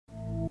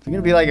It's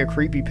gonna be like a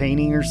creepy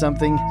painting or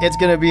something. It's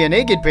gonna be a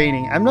naked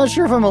painting. I'm not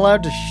sure if I'm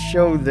allowed to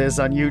show this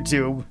on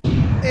YouTube.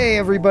 Hey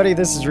everybody,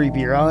 this is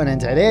ReapeeRon, and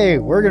today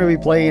we're gonna be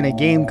playing a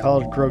game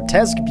called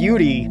Grotesque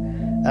Beauty.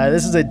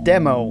 This is a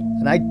demo,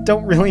 and I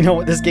don't really know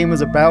what this game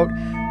was about,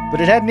 but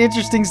it had an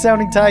interesting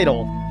sounding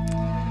title.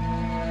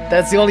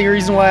 That's the only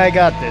reason why I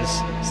got this.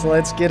 So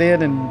let's get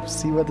in and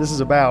see what this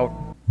is about.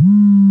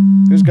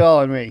 Who's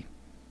calling me?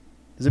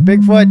 Is it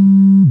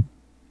Bigfoot?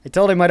 I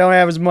told him I don't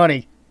have his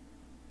money.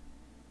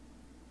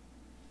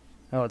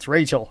 Oh, it's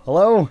Rachel.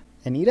 Hello?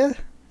 Anita?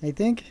 I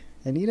think?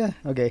 Anita?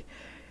 Okay.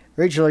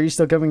 Rachel, are you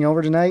still coming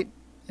over tonight?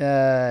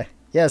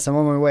 Yes, I'm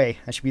on my way.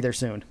 I should be there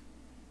soon.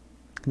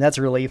 That's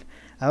a relief.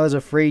 I was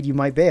afraid you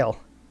might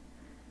bail.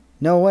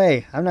 No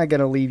way. I'm not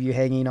gonna leave you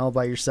hanging all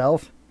by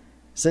yourself.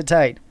 Sit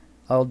tight.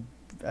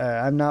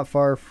 I'm not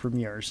far from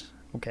yours.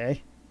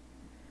 Okay?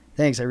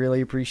 Thanks, I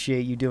really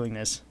appreciate you doing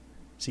this.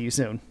 See you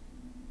soon.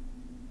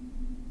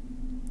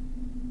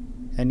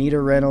 Anita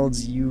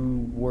Reynolds,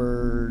 you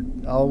were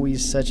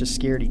always such a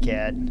scaredy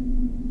cat.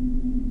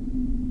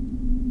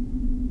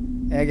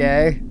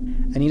 Okay.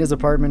 Anita's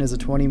apartment is a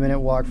 20-minute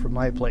walk from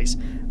my place.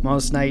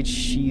 Most nights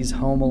she's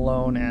home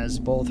alone as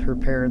both her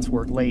parents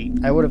work late.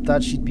 I would have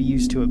thought she'd be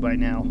used to it by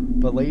now,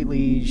 but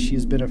lately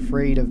she's been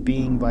afraid of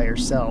being by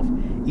herself,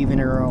 even in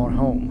her own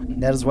home.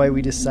 That is why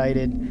we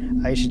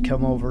decided I should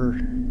come over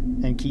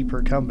and keep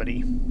her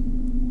company.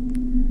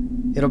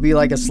 It'll be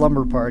like a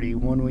slumber party,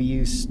 one we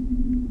used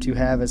to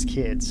have as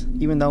kids.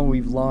 Even though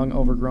we've long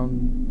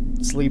overgrown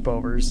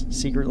sleepovers,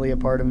 secretly a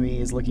part of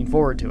me is looking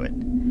forward to it.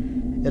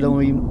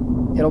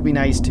 It'll be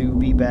nice to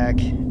be back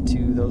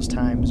to those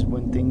times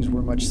when things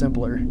were much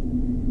simpler.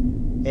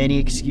 Any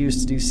excuse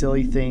to do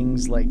silly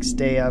things like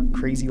stay up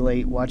crazy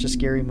late, watch a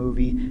scary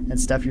movie, and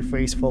stuff your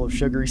face full of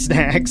sugary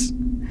snacks.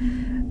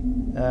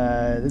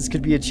 This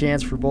could be a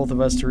chance for both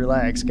of us to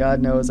relax. God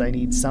knows I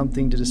need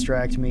something to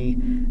distract me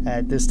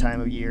at this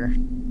time of year.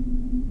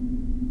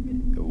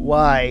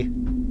 Why?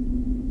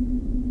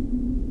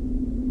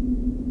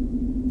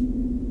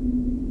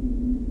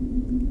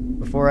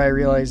 Before I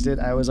realized it,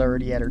 I was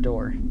already at her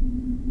door.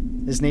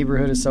 This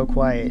neighborhood is so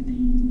quiet,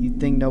 you'd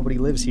think nobody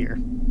lives here.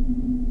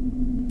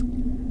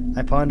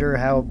 I ponder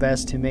how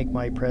best to make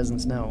my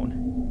presence known.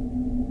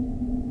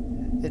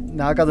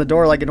 Knock on the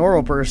door like a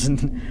normal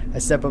person. I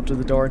step up to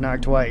the door and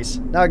knock twice.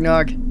 Knock,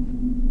 knock.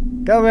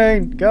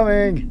 Coming,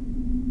 coming.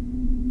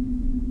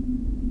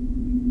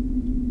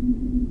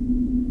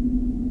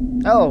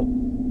 Oh,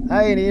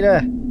 hi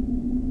Anita.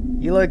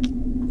 You look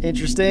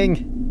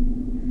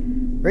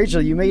interesting.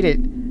 Rachel, you made it.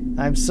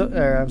 I'm so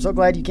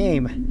glad you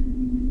came.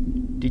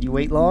 Did you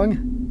wait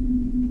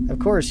long? Of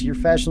course, you're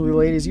fashionably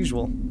late as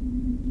usual.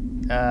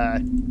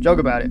 Joke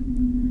about it.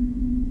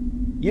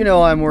 You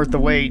know I'm worth the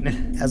wait.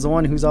 As the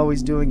one who's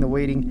always doing the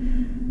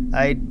waiting,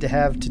 I'd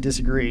have to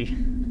disagree.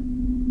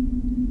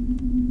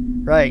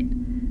 Right.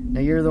 Now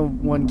you're the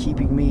one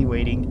keeping me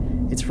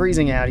waiting. It's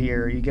freezing out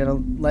here. Are you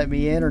gonna let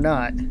me in or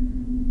not?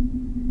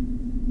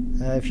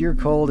 If you're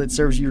cold, it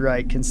serves you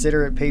right.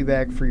 Consider it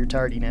payback for your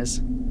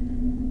tardiness.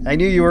 I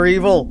knew you were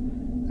evil.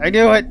 I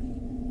knew it.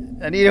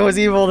 Anita was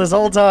evil this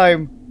whole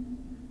time.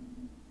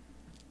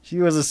 She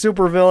was a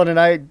supervillain, and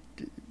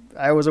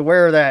I was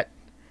aware of that.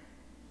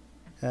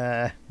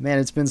 Man,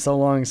 it's been so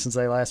long since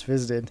I last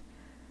visited.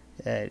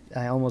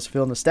 I almost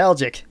feel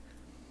nostalgic.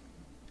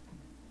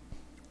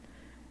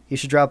 You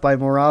should drop by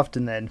more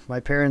often then. My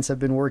parents have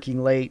been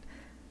working late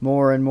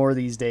more and more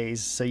these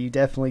days, so you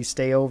definitely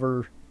stay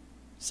over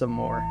some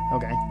more.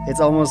 Okay.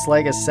 It's almost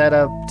like a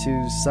setup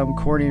to some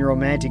corny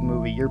romantic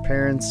movie. Your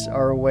parents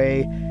are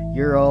away,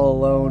 you're all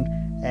alone,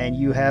 and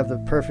you have the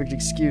perfect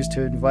excuse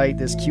to invite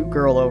this cute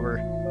girl over.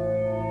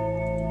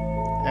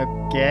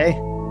 Okay.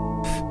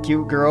 Pff,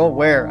 cute girl?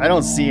 Where? I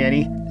don't see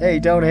any. Hey,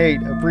 don't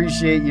hate.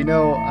 Appreciate you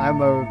know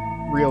I'm a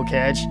real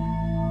catch.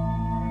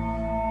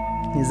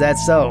 Is that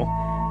so?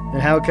 Then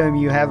how come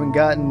you haven't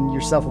gotten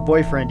yourself a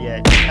boyfriend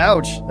yet?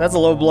 Ouch! That's a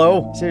low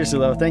blow. Seriously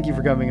though, thank you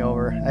for coming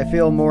over. I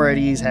feel more at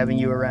ease having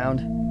you around.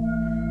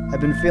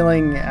 I've been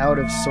feeling out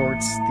of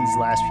sorts these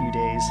last few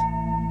days.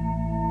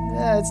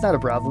 It's not a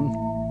problem.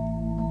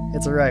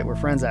 It's alright, we're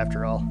friends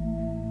after all.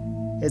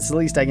 It's the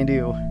least I can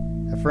do.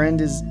 A friend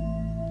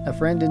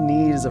in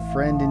need is a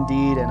friend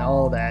indeed, and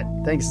all that.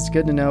 Thanks, it's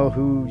good to know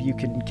who you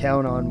can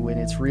count on when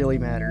it really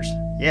matters.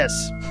 Yes.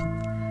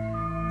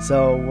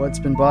 So, what's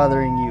been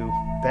bothering you?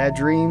 Bad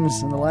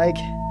dreams and the like?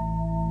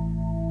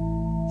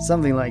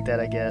 Something like that,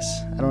 I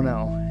guess. I don't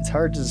know. It's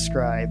hard to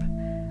describe.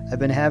 I've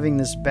been having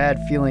this bad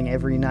feeling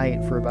every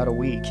night for about a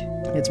week.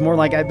 It's more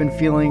like I've been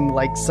feeling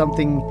like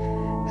something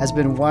has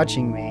been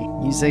watching me.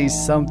 You say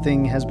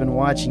something has been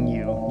watching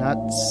you,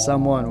 not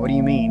someone. What do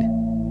you mean?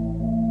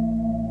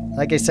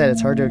 Like I said,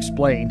 it's hard to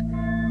explain,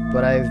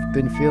 but I've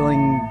been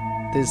feeling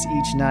this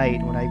each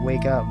night when I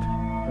wake up,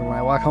 or when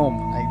I walk home.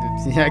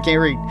 I can't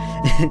read.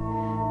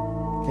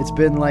 It's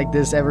been like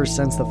this ever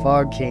since the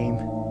fog came.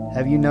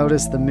 Have you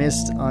noticed the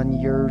mist on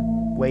your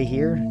way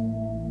here?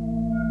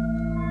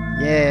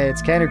 Yeah,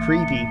 it's kind of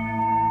creepy.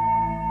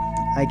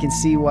 I can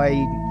see why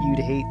you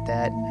you'd hate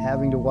that,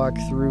 having to walk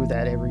through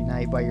that every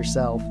night by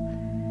yourself.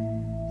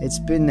 It's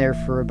been there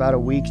for about a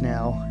week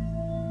now.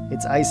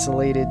 It's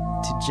isolated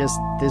to just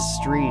this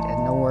street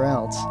and nowhere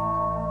else.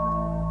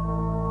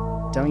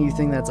 Don't you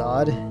think that's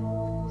odd?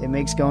 It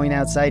makes going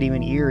outside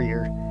even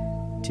eerier,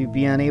 to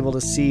be unable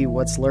to see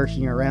what's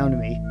lurking around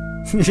me.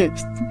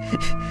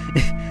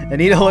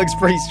 Anita looks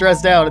pretty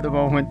stressed out at the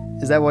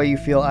moment. Is that why you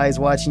feel eyes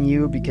watching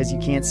you, because you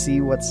can't see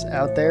what's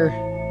out there?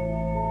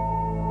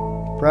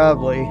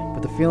 Probably,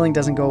 but the feeling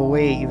doesn't go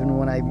away even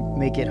when I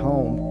make it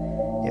home.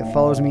 It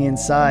follows me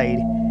inside.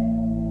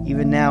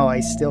 Even now, I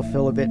still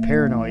feel a bit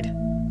paranoid.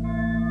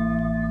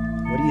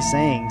 What are you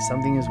saying?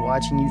 Something is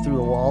watching you through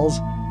the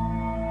walls?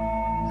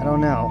 I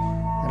don't know.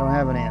 I don't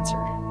have an answer.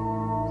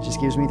 It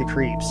just gives me the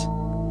creeps.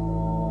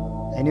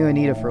 I knew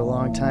Anita for a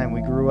long time.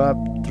 We grew up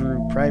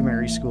through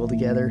primary school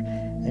together,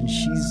 and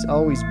she's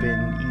always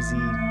been easy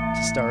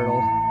to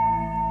startle.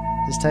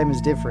 This time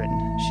is different.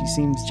 She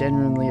seems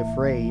genuinely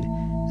afraid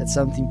that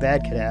something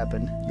bad could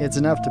happen. It's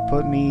enough to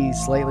put me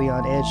slightly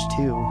on edge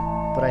too,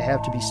 but I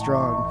have to be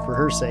strong, for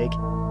her sake.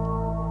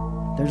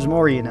 There's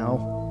more, you know.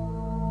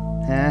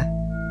 Huh?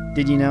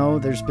 Did you know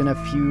there's been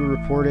a few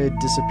reported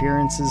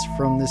disappearances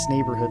from this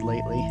neighborhood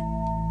lately?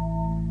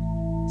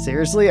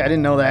 Seriously? I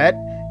didn't know that.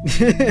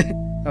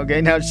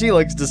 Okay, now she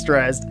looks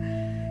distressed.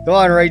 Go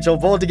on, Rachel,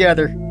 pull it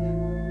together.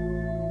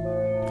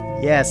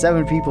 Yeah,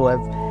 7 people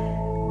have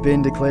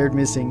been declared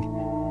missing.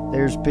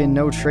 There's been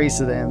no trace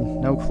of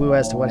them, no clue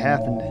as to what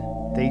happened.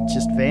 They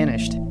just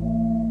vanished.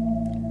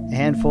 A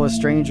handful of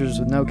strangers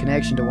with no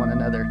connection to one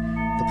another.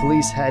 The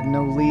police had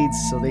no leads,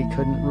 so they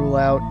couldn't rule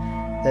out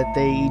that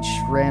they each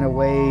ran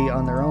away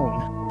on their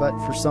own. But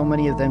for so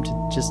many of them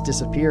to just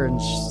disappear in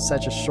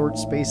such a short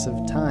space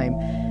of time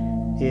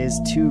is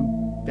too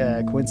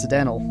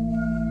coincidental.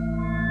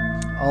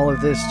 All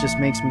of this just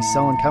makes me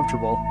so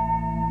uncomfortable.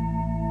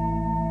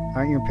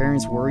 Aren't your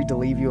parents worried to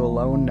leave you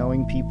alone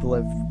knowing people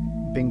have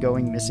been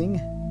going missing?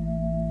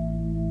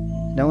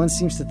 No one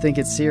seems to think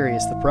it's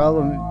serious. The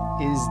problem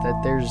is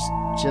that there's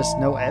just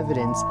no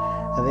evidence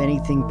of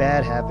anything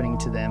bad happening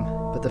to them.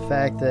 But the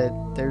fact that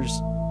there's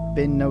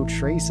been no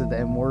trace of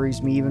them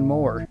worries me even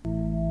more.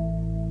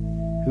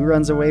 Who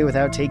runs away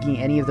without taking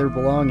any of their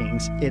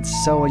belongings?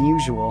 It's so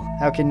unusual.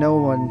 How can no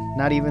one,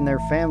 not even their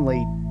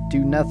family,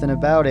 do nothing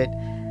about it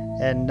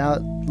and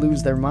not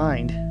lose their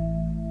mind?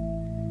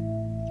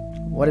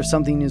 What if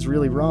something is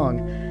really wrong?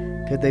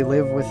 Could they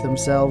live with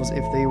themselves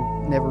if they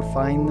never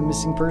find the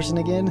missing person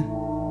again?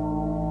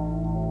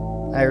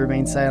 I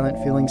remained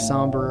silent, feeling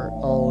somber.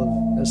 All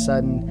of a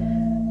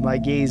sudden, my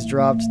gaze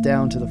dropped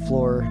down to the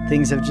floor.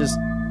 Things have just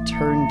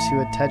turned to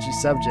a touchy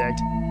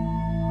subject.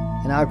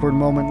 An awkward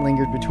moment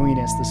lingered between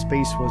us. The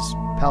space was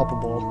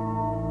palpable.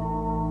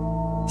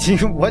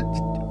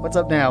 What's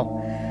up now?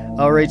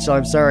 Oh, Rachel,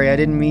 I'm sorry. I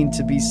didn't mean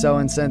to be so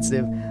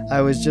insensitive.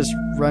 I was just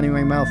running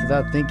my mouth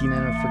without thinking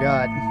and I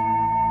forgot.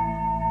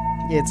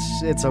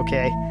 It's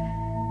okay.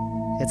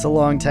 It's a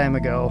long time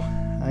ago.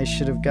 I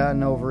should have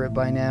gotten over it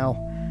by now.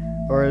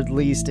 Or at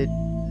least it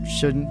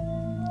shouldn't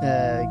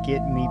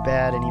get me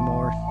bad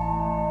anymore.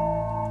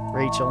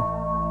 Rachel.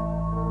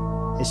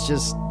 It's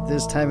just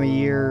this time of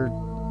year,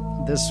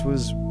 this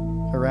was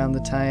around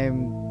the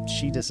time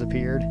she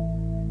disappeared.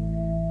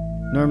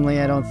 Normally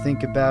I don't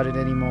think about it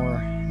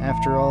anymore.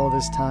 After all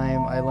this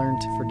time, I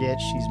learned to forget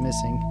she's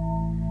missing.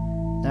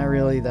 Not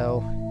really,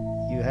 though.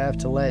 You have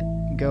to let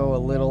go a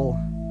little,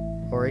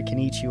 or it can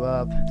eat you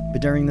up.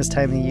 But during this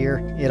time of year,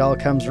 it all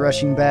comes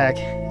rushing back,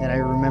 and I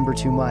remember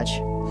too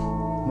much.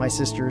 My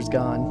sister is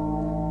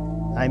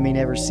gone. I may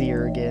never see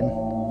her again.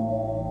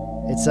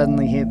 It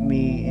suddenly hit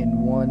me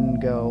in one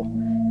go,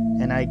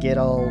 and I get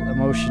all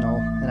emotional,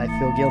 and I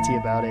feel guilty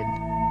about it.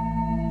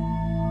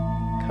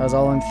 'Cause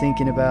all I'm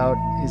thinking about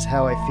is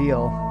how I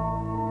feel.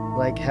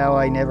 Like how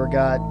I never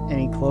got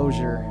any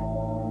closure,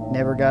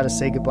 never got to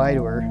say goodbye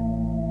to her.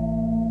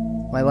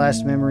 My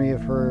last memory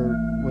of her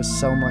was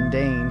so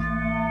mundane.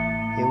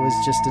 It was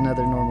just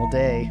another normal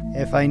day.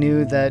 If I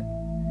knew that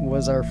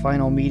was our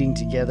final meeting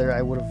together,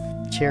 I would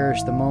have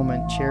cherished the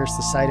moment, cherished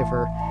the sight of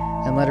her,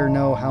 and let her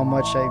know how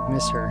much I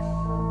miss her.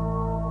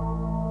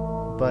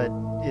 But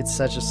it's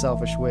such a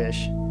selfish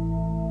wish.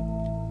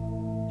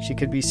 She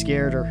could be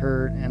scared or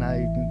hurt, and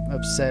I'm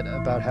upset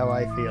about how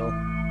I feel.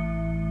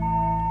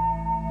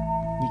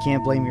 You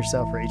can't blame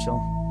yourself,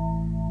 Rachel.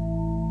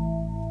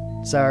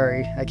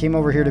 Sorry, I came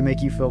over here to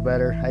make you feel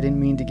better. I didn't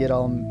mean to get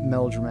all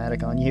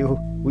melodramatic on you.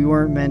 We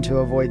weren't meant to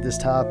avoid this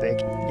topic.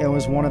 It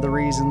was one of the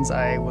reasons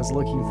I was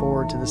looking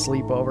forward to the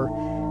sleepover.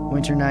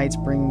 Winter nights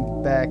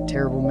bring back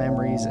terrible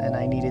memories, and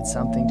I needed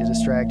something to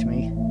distract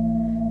me.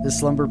 This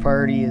slumber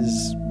party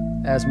is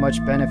as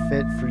much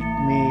benefit for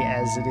me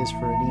as it is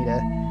for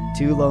Anita.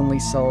 Two lonely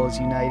souls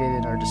united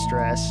in our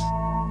distress.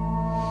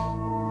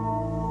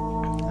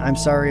 I'm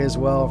sorry as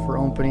well for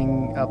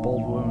opening up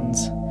old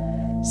wounds.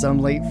 Some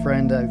late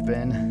friend I've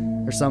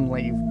been, or some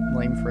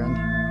lame friend.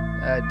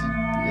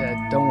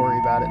 Don't worry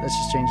about it. Let's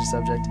just change the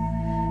subject.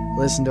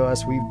 Listen to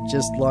us. We've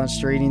just launched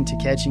straight into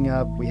catching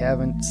up. We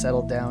haven't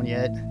settled down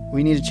yet.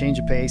 We need a change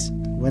of pace.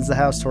 When's the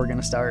house tour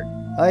gonna start?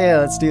 Oh yeah,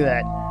 let's do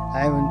that.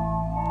 I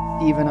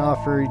haven't even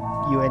offered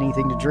you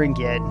anything to drink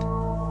yet.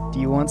 Do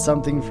you want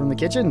something from the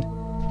kitchen?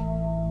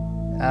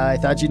 I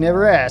thought you'd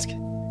never ask.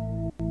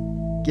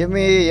 Give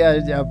me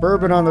a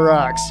bourbon on the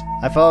rocks.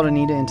 I followed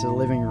Anita into the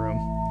living room.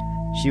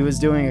 She was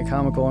doing a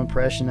comical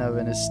impression of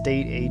an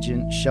estate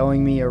agent,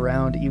 showing me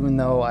around even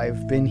though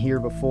I've been here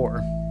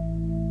before.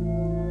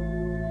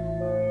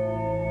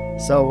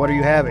 So, what are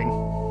you having?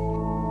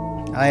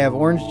 I have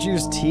orange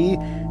juice, tea,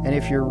 and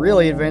if you're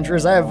really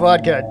adventurous, I have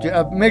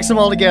vodka. Mix them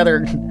all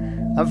together.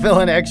 I'm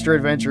feeling extra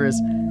adventurous.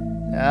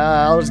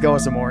 I'll just go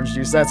with some orange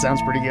juice. That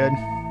sounds pretty good.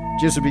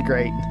 Juice would be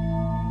great.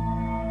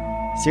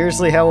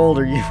 Seriously, how old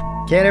are you?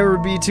 Can't ever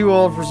be too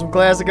old for some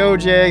classic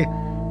OJ.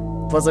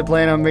 Plus, I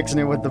plan on mixing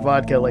it with the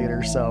vodka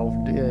later, so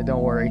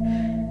don't worry.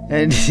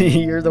 And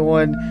you're the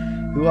one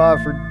who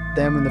offered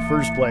them in the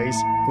first place.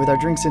 With our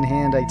drinks in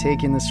hand, I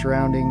take in the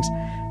surroundings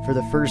for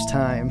the first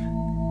time.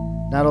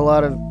 Not a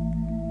lot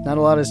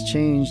has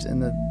changed in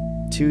the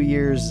 2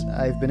 years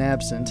I've been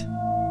absent.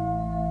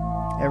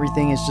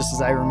 Everything is just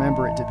as I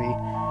remember it to be,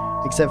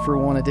 except for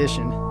one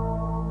addition.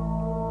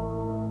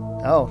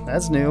 Oh,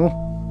 that's new.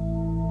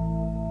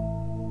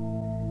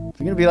 Is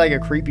it gonna be like a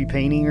creepy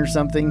painting or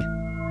something?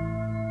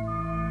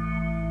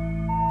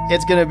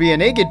 It's gonna be a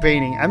naked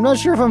painting. I'm not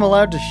sure if I'm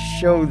allowed to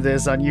show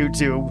this on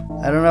YouTube.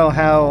 I don't know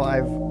how,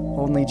 I've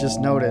only just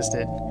noticed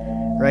it.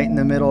 Right in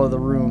the middle of the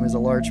room is a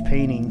large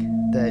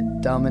painting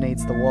that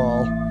dominates the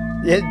wall.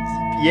 I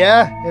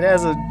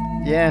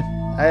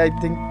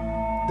think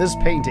this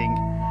painting.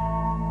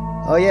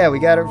 Oh yeah, we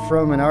got it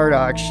from an art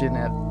auction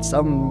at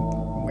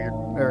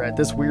at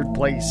this weird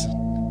place.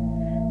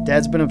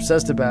 Dad's been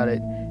obsessed about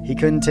it. He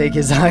couldn't take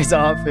his eyes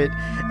off it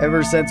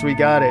ever since we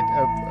got it.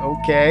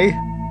 Okay.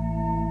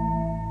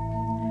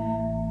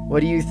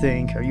 What do you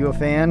think? Are you a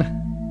fan?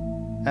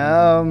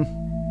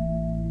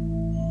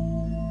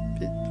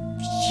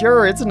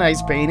 Sure, it's a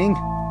nice painting.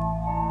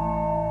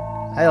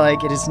 I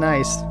like it, it's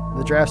nice.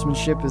 The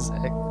draftsmanship is...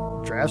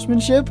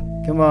 Draftsmanship?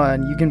 Come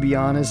on, you can be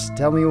honest.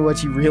 Tell me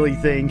what you really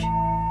think.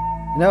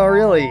 No,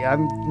 really,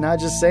 I'm not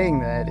just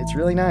saying that. It's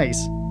really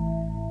nice.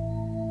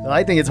 Well,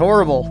 I think it's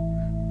horrible.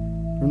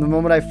 From the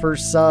moment I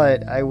first saw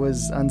it, I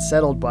was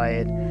unsettled by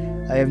it.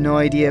 I have no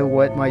idea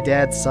what my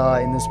dad saw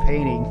in this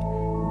painting.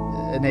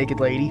 A naked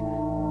lady.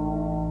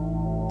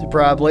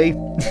 Probably.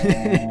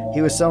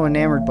 He was so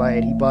enamored by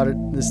it, he bought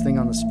this thing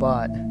on the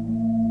spot.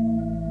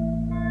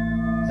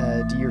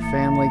 Do your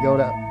family go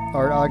to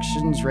art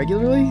auctions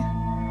regularly?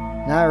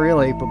 Not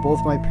really, but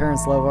both my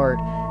parents love art,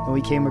 and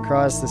we came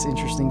across this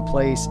interesting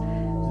place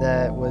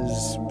that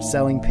was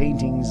selling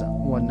paintings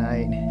one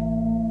night.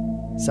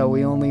 So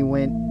we only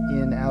went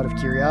in out of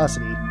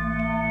curiosity.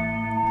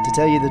 To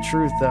tell you the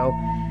truth, though,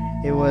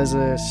 it was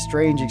a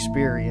strange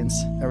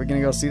experience. Are we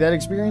gonna go see that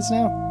experience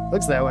now?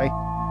 Looks that way.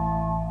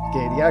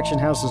 Okay, the auction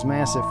house was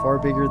massive, far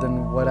bigger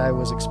than what I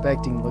was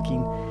expecting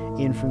looking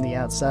in from the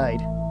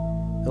outside.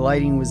 The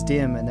lighting was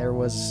dim, and there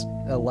was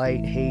a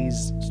light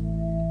haze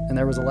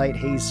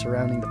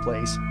surrounding the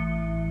place.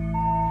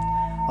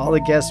 All the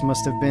guests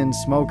must have been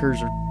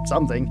smokers or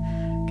something,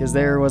 because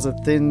there was a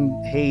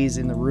thin haze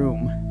in the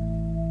room.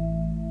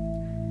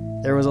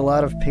 There was a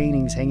lot of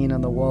paintings hanging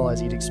on the wall,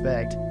 as you'd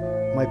expect.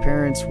 My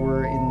parents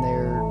were in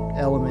their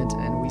element,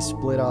 and we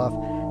split off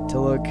to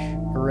look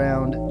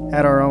around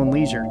at our own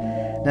leisure.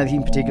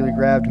 Nothing particularly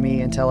grabbed me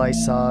until I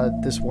saw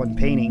this one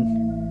painting.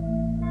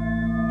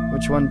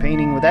 Which one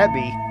painting would that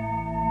be?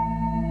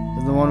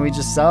 Is it the one we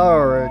just saw,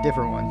 or a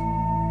different one?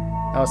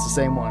 Oh, it's the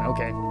same one,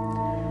 okay.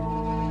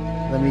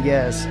 Let me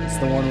guess, it's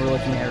the one we're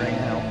looking at right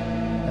now.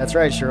 That's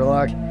right,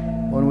 Sherlock.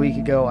 1 week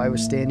ago, I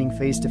was standing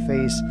face to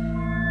face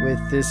with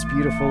this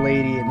beautiful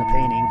lady in the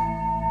painting.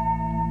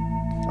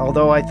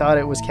 Although I thought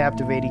it was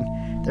captivating,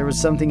 there was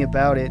something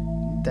about it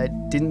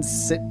that didn't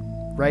sit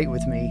right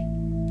with me.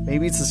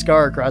 Maybe it's a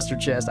scar across her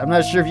chest. I'm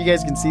not sure if you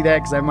guys can see that,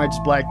 because I might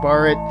just black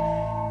bar it,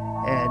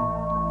 and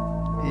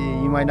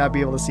you might not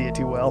be able to see it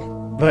too well,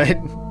 but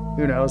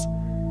who knows.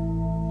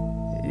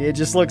 It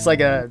just looks like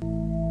a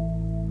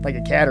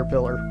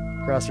caterpillar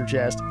across her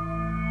chest.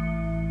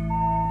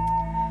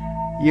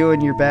 You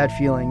and your bad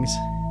feelings,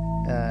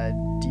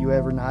 do you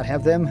ever not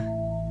have them?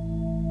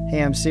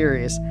 Hey, I'm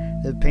serious.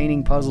 The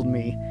painting puzzled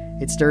me.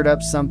 It stirred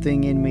up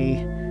something in me,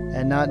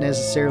 and not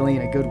necessarily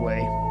in a good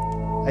way.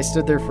 I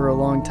stood there for a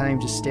long time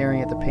just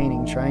staring at the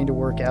painting, trying to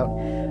work out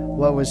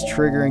what was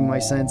triggering my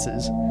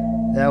senses.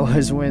 That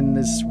was when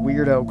this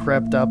weirdo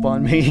crept up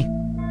on me.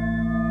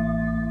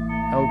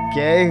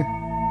 Okay.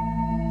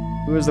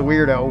 Who was the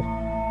weirdo?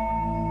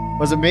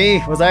 Was it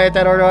me? Was I at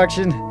that art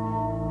auction?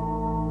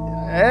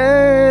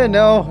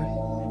 No.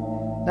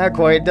 Not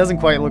quite. It doesn't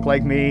quite look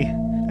like me.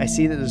 I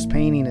see that this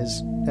painting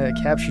has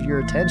captured your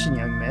attention,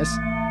 young miss.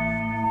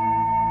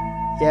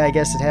 Yeah, I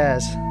guess it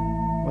has.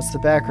 What's the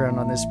background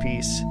on this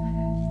piece?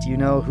 Do you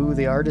know who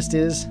the artist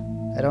is?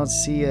 I don't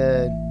see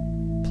a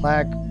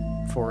plaque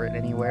for it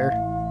anywhere.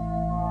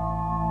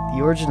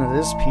 The origin of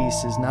this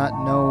piece is not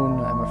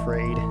known, I'm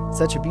afraid.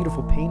 Such a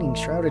beautiful painting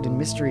shrouded in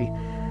mystery,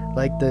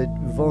 like the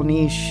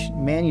Voynich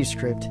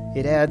manuscript.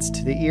 It adds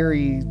to the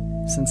eerie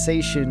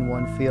sensation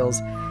one feels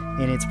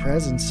in its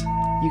presence.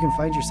 You can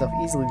find yourself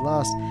easily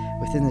lost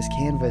within this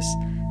canvas,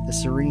 the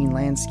serene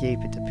landscape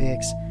it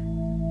depicts,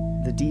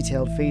 the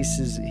detailed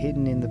faces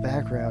hidden in the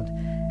background,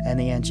 and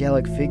the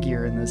angelic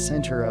figure in the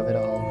center of it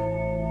all.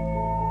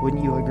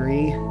 Wouldn't you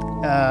agree?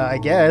 I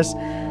guess.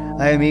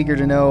 I am eager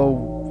to know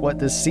what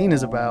this scene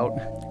is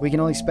about. We can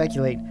only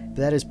speculate,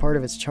 but that is part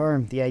of its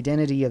charm, the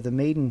identity of the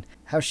maiden,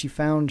 how she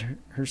found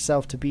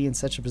herself to be in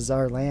such a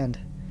bizarre land.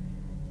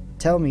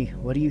 Tell me,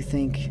 what do you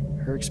think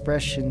her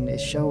expression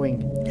is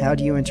showing? How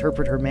do you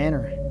interpret her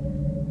manner?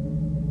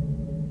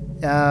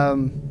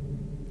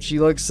 She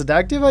looks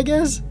seductive, I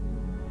guess?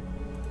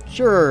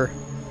 Sure.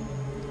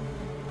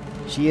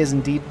 She is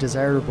indeed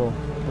desirable.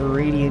 Her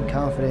radiant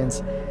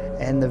confidence,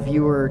 and the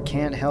viewer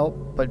can't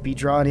help but be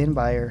drawn in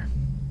by her.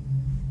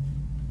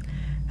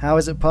 How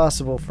is it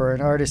possible for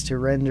an artist to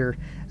render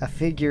a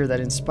figure that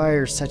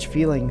inspires such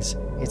feelings?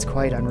 It's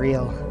quite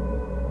unreal.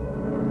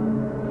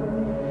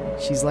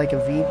 She's like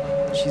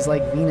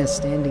Venus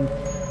standing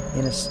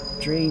in a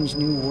strange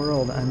new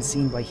world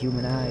unseen by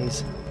human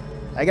eyes.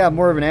 I got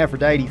more of an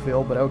Aphrodite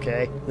feel, but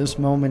okay. This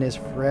moment is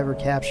forever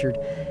captured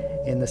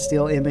in the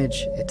still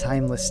image, a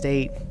timeless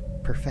state,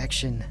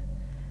 perfection.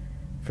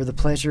 For the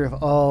pleasure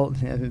of all,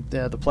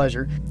 the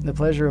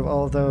pleasure of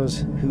all those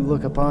who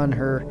look upon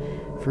her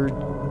for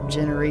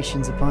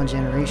generations upon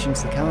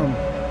generations to come.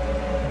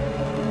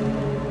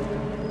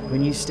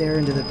 When you stare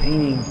into the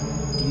painting,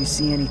 do you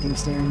see anything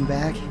staring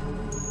back?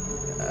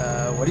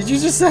 What did you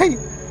just say?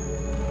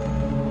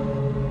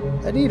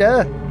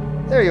 Anita,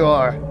 there you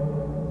are.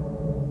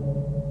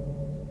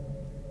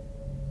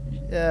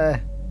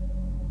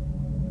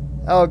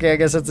 Okay, I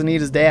guess that's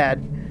Anita's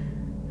dad.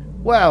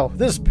 Wow,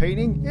 this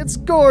painting, it's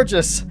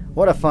gorgeous!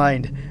 What a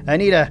find.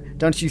 Anita,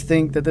 don't you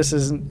think that this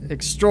is an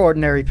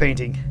extraordinary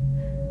painting?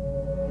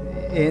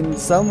 In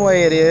some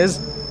way it is.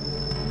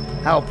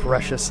 How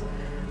precious.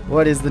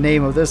 What is the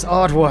name of this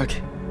artwork?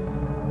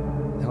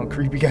 Oh,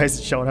 creepy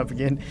guy's showing up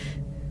again.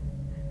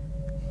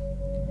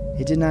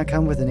 It did not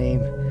come with a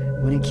name.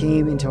 When it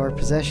came into our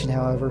possession,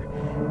 however,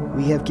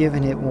 we have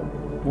given it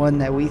one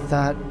that we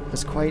thought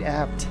was quite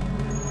apt.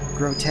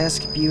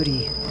 Grotesque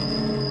Beauty.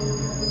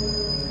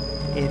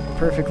 It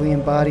perfectly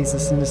embodies the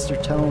sinister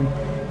tone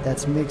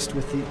that's mixed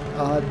with the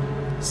odd,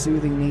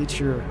 soothing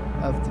nature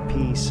of the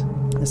piece.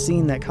 A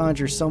scene that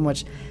conjures so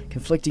much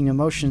conflicting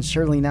emotions,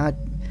 surely not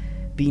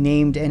be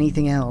named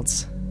anything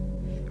else.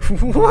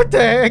 What the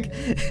heck?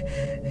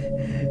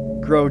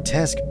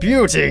 Grotesque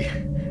Beauty!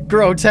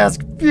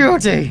 Grotesque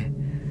Beauty!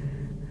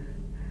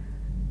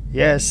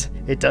 Yes,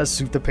 it does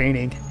suit the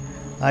painting.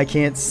 I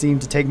can't seem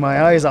to take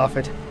my eyes off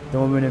it. The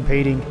woman in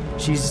painting,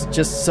 she's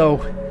just so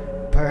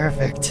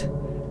perfect.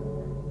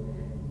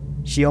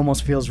 She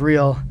almost feels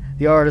real.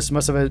 The artist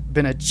must have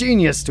been a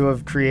genius to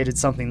have created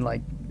something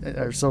like,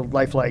 or so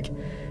lifelike.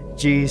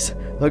 Jeez,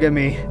 look at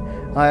me.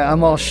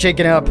 I'm all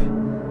shaken up.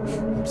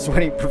 I'm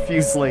sweating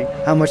profusely.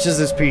 How much is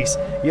this piece?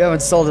 You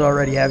haven't sold it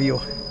already, have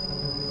you?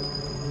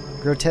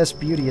 Grotesque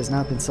Beauty has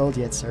not been sold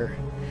yet, sir.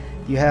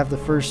 You have the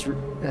first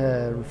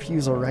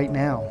refusal right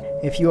now.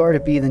 If you are to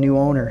be the new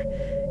owner,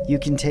 you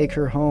can take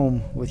her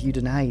home with you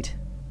tonight.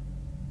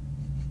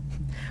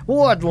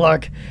 What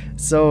luck!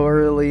 So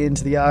early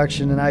into the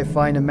auction and I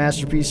find a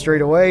masterpiece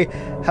straight away.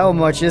 How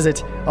much is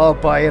it? I'll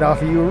buy it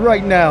off of you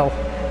right now.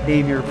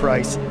 Name your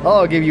price.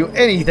 I'll give you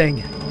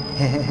anything.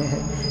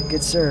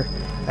 Good sir,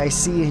 I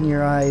see in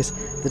your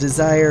eyes the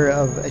desire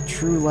of a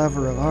true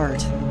lover of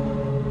art.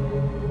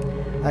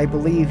 I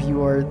believe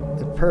you are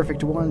the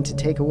perfect one to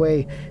take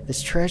away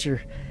this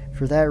treasure.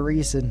 For that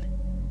reason,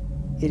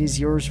 it is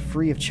yours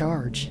free of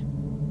charge.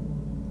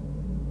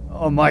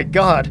 Oh my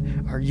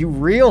God, are you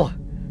real?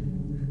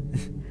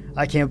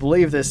 I can't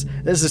believe this.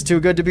 This is too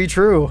good to be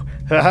true.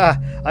 Haha,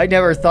 I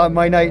never thought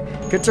my night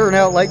could turn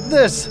out like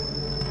this.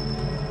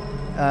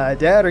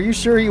 Dad, are you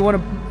sure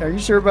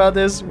about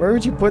this? Where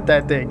would you put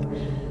that thing?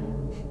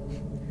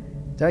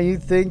 Don't you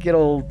think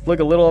it'll look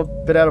a little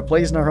bit out of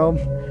place in our home?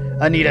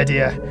 A neat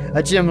idea.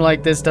 A gem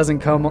like this doesn't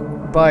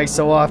come by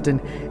so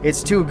often.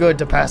 It's too good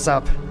to pass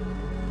up.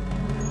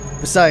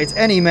 Besides,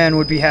 any man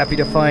would be happy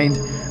to find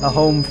a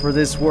home for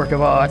this work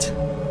of art.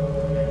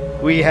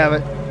 We have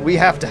it. We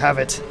have to have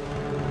it.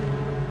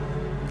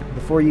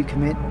 Before you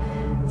commit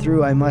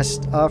through, I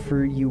must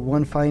offer you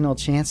one final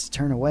chance to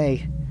turn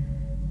away.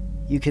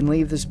 You can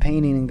leave this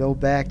painting and go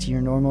back to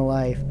your normal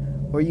life,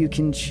 or you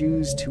can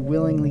choose to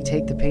willingly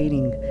take the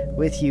painting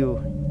with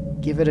you,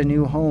 give it a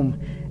new home,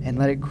 and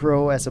let it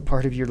grow as a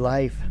part of your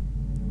life.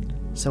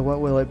 So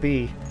what will it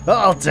be?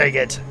 I'll take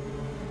it!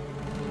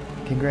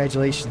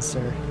 Congratulations,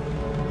 sir.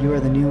 You are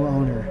the new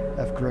owner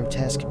of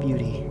Grotesque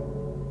Beauty.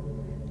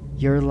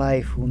 Your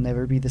life will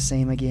never be the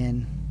same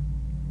again.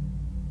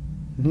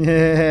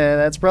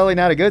 That's probably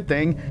not a good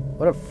thing.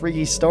 What a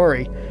freaky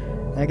story.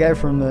 That guy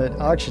from the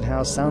auction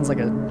house sounds like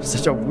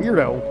such a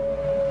weirdo.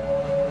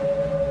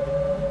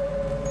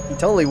 He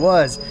totally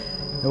was.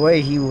 The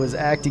way he was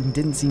acting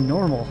didn't seem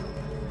normal.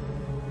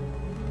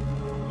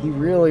 He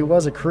really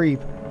was a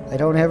creep. I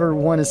don't ever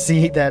want to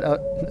see that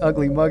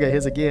ugly mug of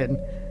his again.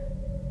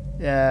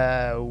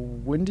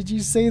 When did you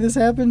say this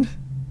happened?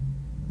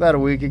 About a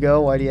week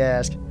ago. Why do you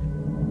ask?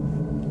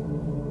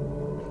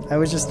 I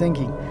was just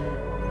thinking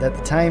that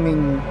the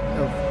timing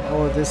of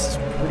all of this is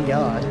pretty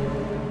odd.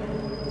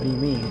 What do you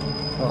mean?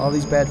 Well, all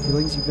these bad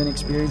feelings you've been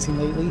experiencing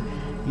lately,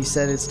 you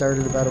said it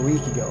started about a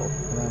week ago,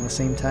 around the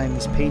same time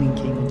this painting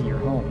came into your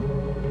home.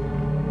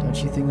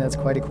 Don't you think that's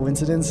quite a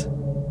coincidence?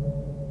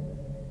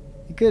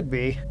 It could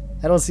be.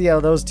 I don't see how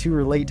those two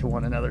relate to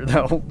one another,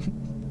 though.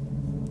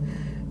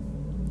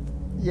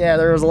 Yeah,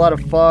 there was a lot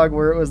of fog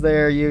where it was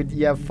there. You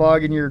have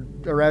fog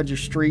around your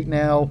street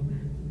now.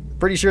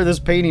 Pretty sure this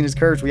painting is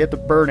cursed. We have to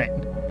burn it.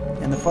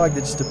 And the fog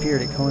that just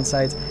appeared, it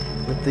coincides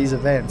with these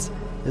events.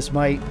 This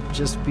might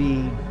just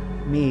be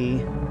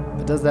me,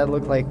 but does that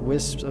look like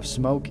wisps of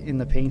smoke in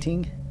the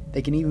painting?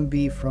 They can even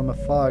be from a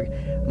fog,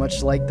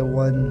 much like the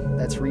one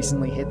that's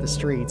recently hit the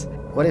streets.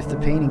 What if the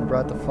painting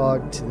brought the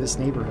fog to this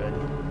neighborhood?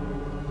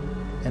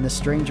 And the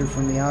stranger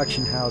from the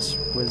auction house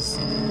was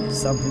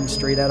something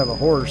straight out of a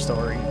horror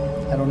story.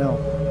 I don't know.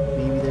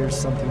 Maybe there's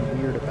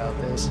something weird about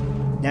this.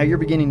 Now you're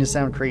beginning to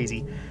sound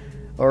crazy.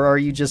 Or are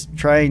you just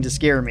trying to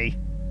scare me?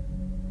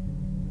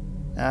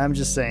 I'm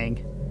just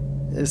saying.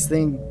 This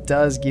thing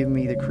does give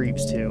me the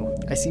creeps too.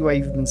 I see why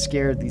you've been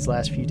scared these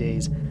last few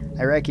days.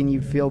 I reckon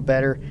you'd feel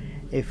better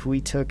if we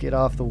took it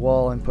off the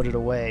wall and put it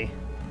away.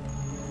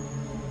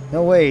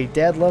 No way,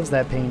 Dad loves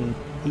that painting.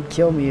 He'd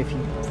kill me if he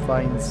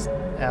finds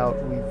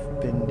out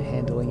we've been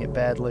handling it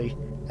badly.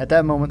 At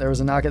that moment, there was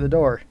a knock at the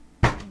door.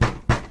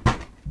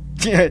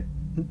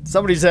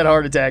 Somebody's had a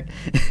heart attack.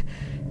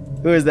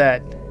 Who is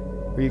that?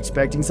 Were you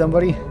expecting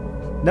somebody?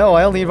 No,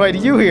 I only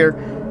invited you here.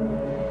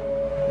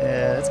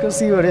 Yeah, let's go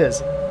see who it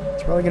is.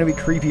 It's probably going to be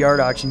creepy art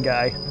auction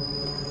guy.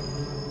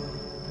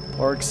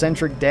 Or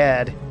eccentric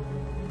dad.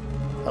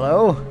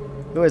 Hello?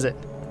 Who is it?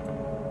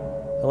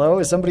 Hello?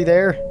 Is somebody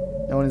there?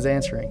 No one is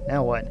answering.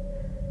 Now what?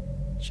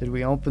 Should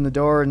we open the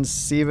door and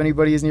see if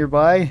anybody is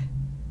nearby?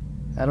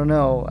 I don't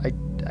know.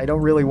 I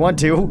don't really want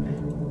to.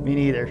 Me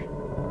neither.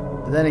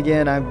 But then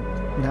again, I'm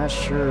not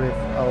sure if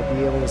I'll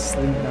be able to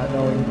sleep not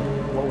knowing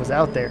what was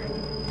out there.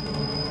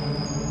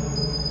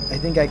 I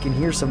think I can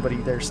hear somebody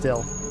there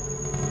still.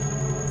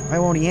 Why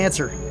won't he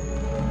answer?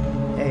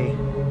 Hey,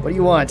 what do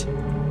you want?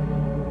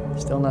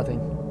 Still nothing.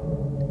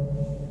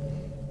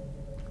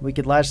 We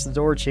could latch the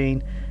door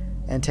chain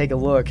and take a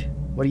look.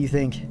 What do you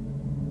think?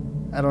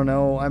 I don't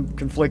know. I'm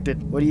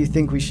conflicted. What do you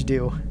think we should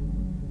do?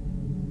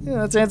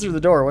 Yeah, let's answer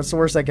the door. What's the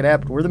worst that could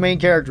happen? We're the main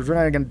characters.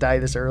 We're not going to die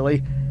this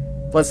early.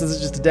 Plus, this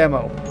is just a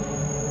demo.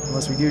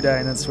 Unless we do die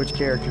and then switch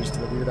characters to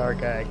the weird art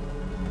guy.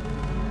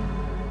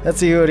 Let's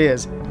see who it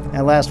is.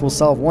 At last, we'll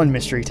solve one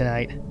mystery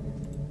tonight.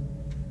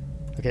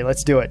 Okay,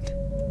 let's do it.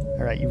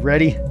 Alright, you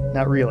ready?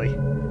 Not really.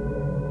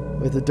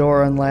 With the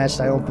door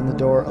unlatched, I open the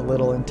door a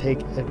little and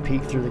take a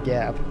peek through the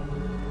gap.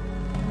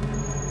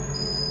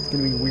 It's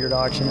gonna be weird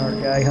auction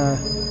art guy, huh?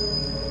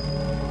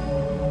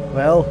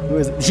 Well, who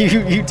is it?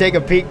 You take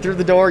a peek through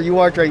the door, you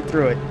walked right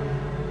through it.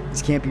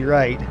 This can't be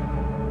right.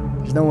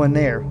 There's no one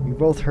there. We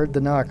both heard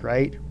the knock,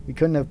 right? We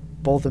couldn't have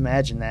both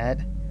imagined that.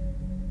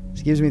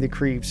 This gives me the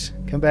creeps.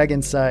 Come back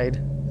inside.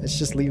 Let's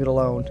just leave it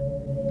alone.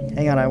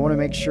 Hang on, I want to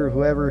make sure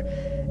whoever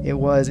it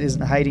was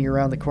isn't hiding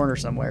around the corner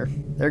somewhere.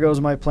 There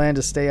goes my plan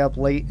to stay up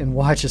late and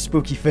watch a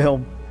spooky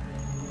film.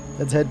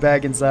 Let's head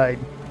back inside.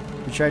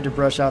 We tried to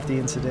brush off the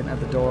incident at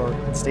the door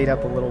and stayed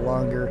up a little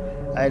longer,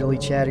 idly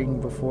chatting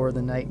before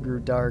the night grew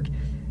dark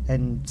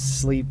and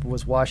sleep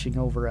was washing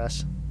over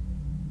us.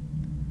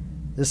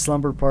 This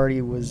slumber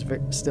party was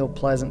still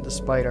pleasant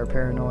despite our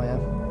paranoia.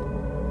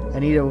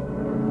 Anita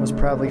was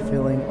probably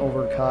feeling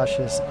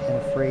overcautious and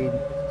afraid,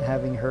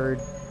 having heard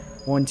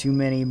one too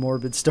many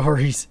morbid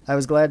stories. I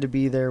was glad to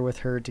be there with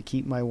her to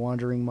keep my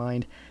wandering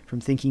mind from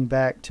thinking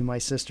back to my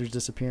sister's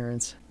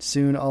disappearance.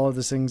 Soon all of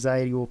this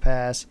anxiety will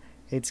pass.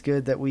 It's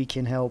good that we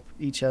can help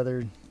each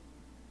other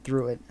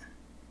through it.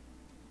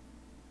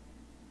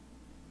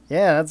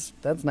 Yeah,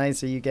 that's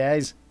nice of you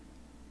guys.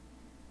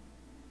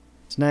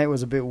 Tonight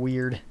was a bit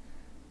weird.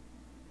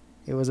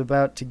 It was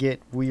about to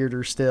get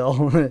weirder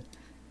still.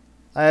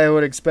 I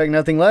would expect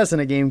nothing less in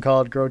a game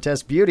called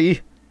Grotesque Beauty.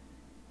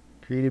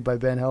 Created by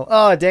Ben Ho.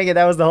 Oh, dang it,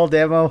 that was the whole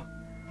demo.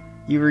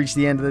 You reached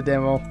the end of the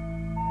demo.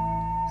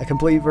 A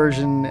complete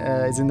version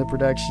is in the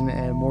production,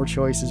 and more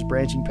choices,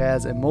 branching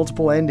paths, and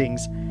multiple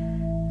endings.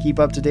 Keep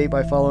up to date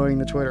by following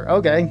the Twitter.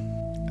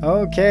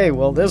 Okay,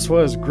 well, this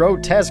was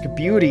Grotesque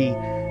Beauty,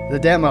 the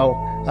demo.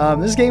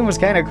 This game was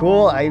kind of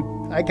cool. I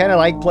kind of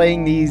like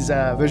playing these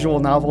visual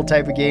novel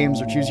type of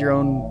games or choose your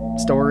own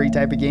story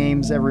type of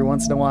games every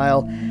once in a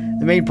while.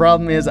 The main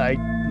problem is I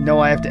know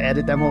I have to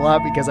edit them a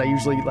lot because I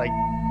usually like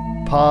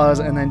pause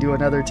and then do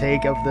another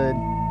take of the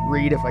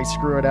read if I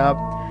screw it up.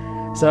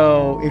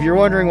 So if you're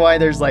wondering why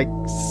there's like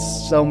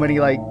so many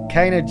like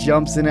kind of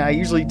jumps in it, I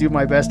usually do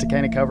my best to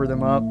kind of cover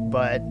them up,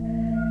 but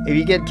if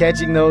you get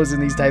catching those in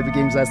these type of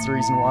games, that's the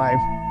reason why.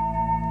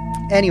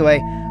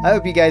 Anyway, I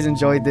hope you guys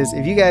enjoyed this.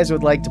 If you guys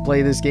would like to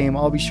play this game,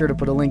 I'll be sure to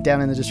put a link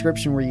down in the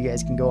description where you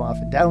guys can go off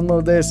and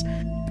download this.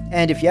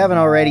 And if you haven't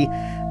already,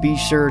 be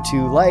sure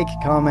to like,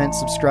 comment,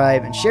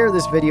 subscribe, and share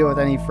this video with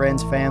any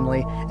friends,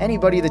 family,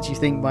 anybody that you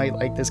think might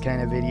like this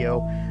kind of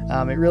video.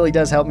 It really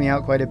does help me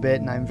out quite a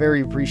bit, and I'm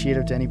very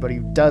appreciative to anybody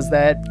who does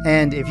that.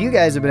 And if you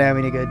guys have been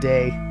having a good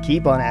day,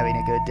 keep on having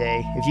a good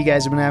day. If you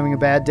guys have been having a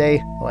bad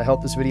day, well, I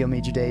hope this video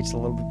made your day just a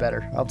little bit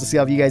better. I'll have to see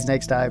all of you guys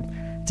next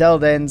time. Till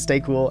then, stay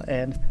cool,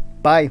 and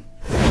bye.